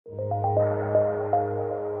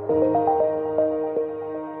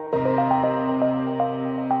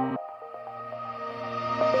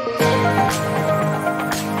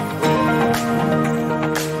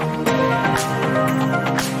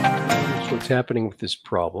happening with this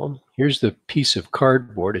problem. Here's the piece of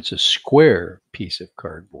cardboard. It's a square piece of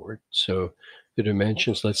cardboard. So the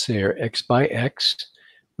dimensions, let's say, are x by x.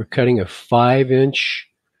 We're cutting a 5-inch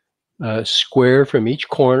square from each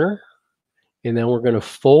corner, and then we're going to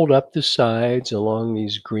fold up the sides along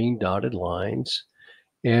these green dotted lines,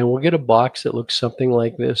 and we'll get a box that looks something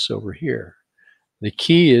like this over here. The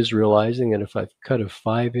key is realizing that if I've cut a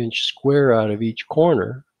 5-inch square out of each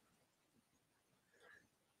corner,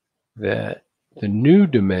 that the new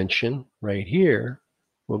dimension right here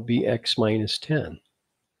will be x minus 10.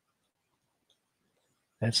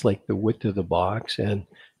 That's like the width of the box. And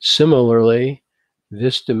similarly,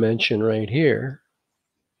 this dimension right here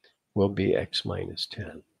will be x minus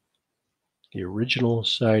 10. The original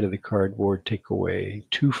side of the cardboard, take away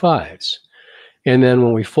 2 5s. And then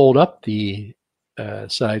when we fold up the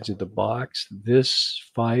sides of the box, this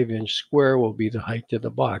 5-inch square will be the height of the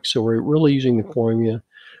box. So we're really using the formula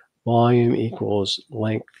volume equals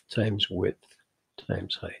length times width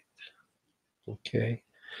times height. Okay,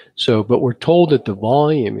 so but we're told that the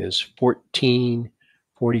volume is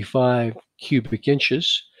 1445 cubic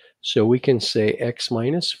inches, so we can say x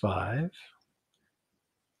minus 5.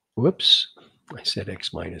 Whoops, I said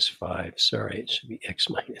x minus 5. Sorry, it should be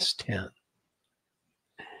x minus 10.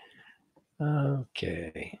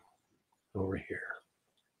 Okay, over here.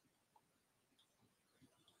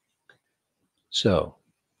 So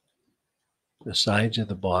the sides of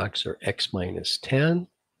the box are x minus 10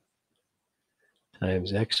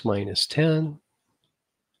 times x minus 10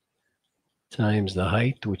 times the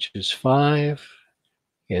height, which is 5,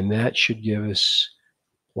 and that should give us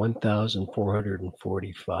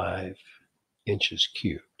 1,445 inches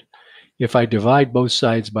cubed. If I divide both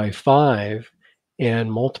sides by 5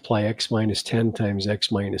 and multiply x minus 10 times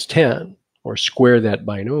x minus 10, or square that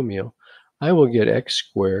binomial, I will get x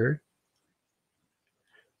squared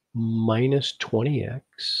minus 20x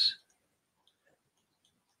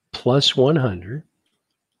plus 100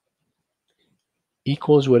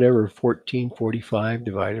 equals whatever 1445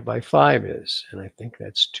 divided by 5 is, and I think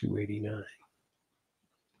that's 289.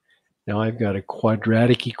 Now I've got a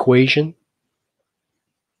quadratic equation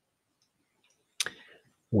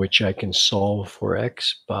which I can solve for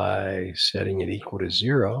x by setting it equal to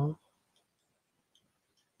 0.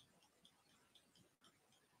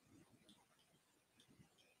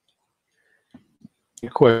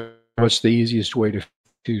 What's the easiest way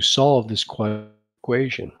to solve this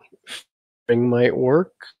equation? Figuring might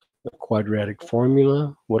work. The quadratic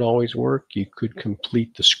formula would always work. You could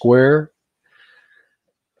complete the square.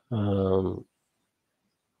 Matter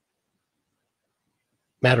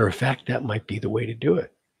of fact, that might be the way to do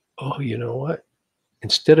it. Oh, you know what?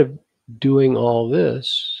 Instead of doing all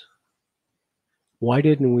this, why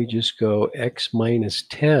didn't we just go x minus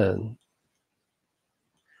 10,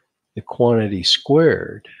 the quantity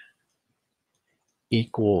squared,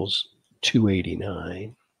 equals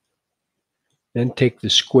 289. Then take the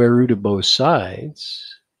square root of both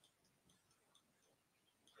sides,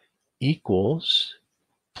 equals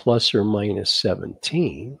plus or minus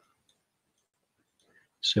 17.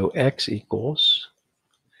 So x equals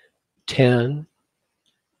 10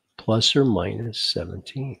 plus or minus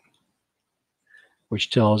 17,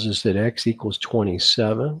 which tells us that x equals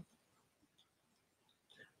 27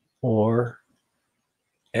 or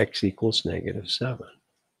x equals -7.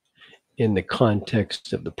 In the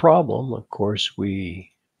context of the problem, of course,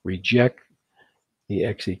 we reject the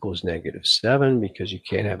x equals -7 because you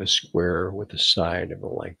can't have a square with a side of a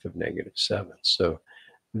length of -7. So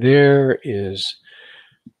there is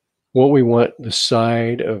what we want the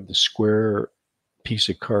side of the square piece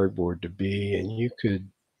of cardboard to be, and you could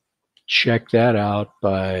check that out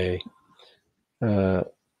by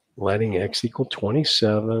letting x equal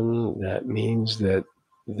 27. That means that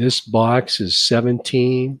this box is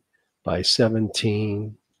 17 by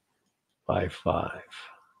 17 by 5.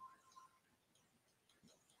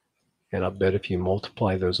 And I'll bet if you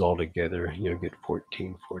multiply those all together, you'll get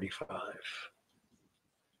 1445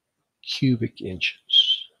 cubic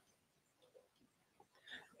inches.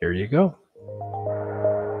 There you go.